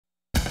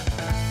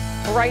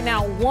Right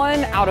now,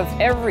 1 out of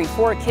every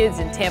 4 kids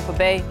in Tampa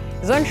Bay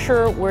is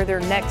unsure where their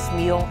next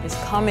meal is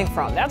coming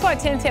from. That's why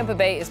Feeding Tampa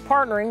Bay is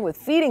partnering with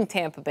Feeding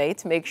Tampa Bay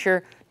to make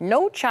sure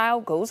no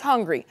child goes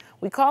hungry.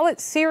 We call it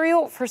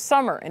Cereal for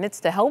Summer, and it's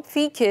to help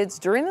feed kids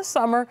during the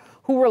summer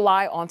who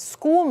rely on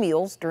school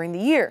meals during the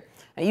year.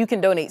 Now, you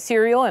can donate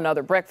cereal and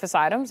other breakfast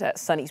items at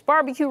Sonny's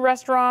barbecue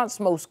restaurants,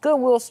 most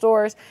Goodwill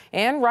stores,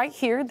 and right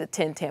here, the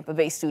Feeding Tampa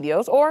Bay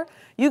studios. Or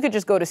you could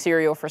just go to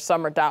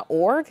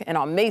cerealforsummer.org. And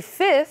on May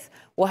 5th,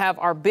 we'll have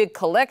our big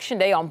collection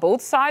day on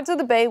both sides of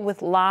the bay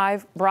with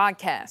live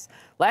broadcasts.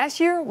 Last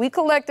year, we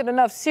collected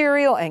enough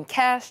cereal and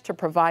cash to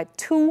provide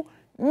 2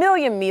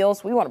 million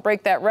meals. We want to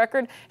break that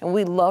record, and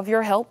we love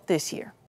your help this year.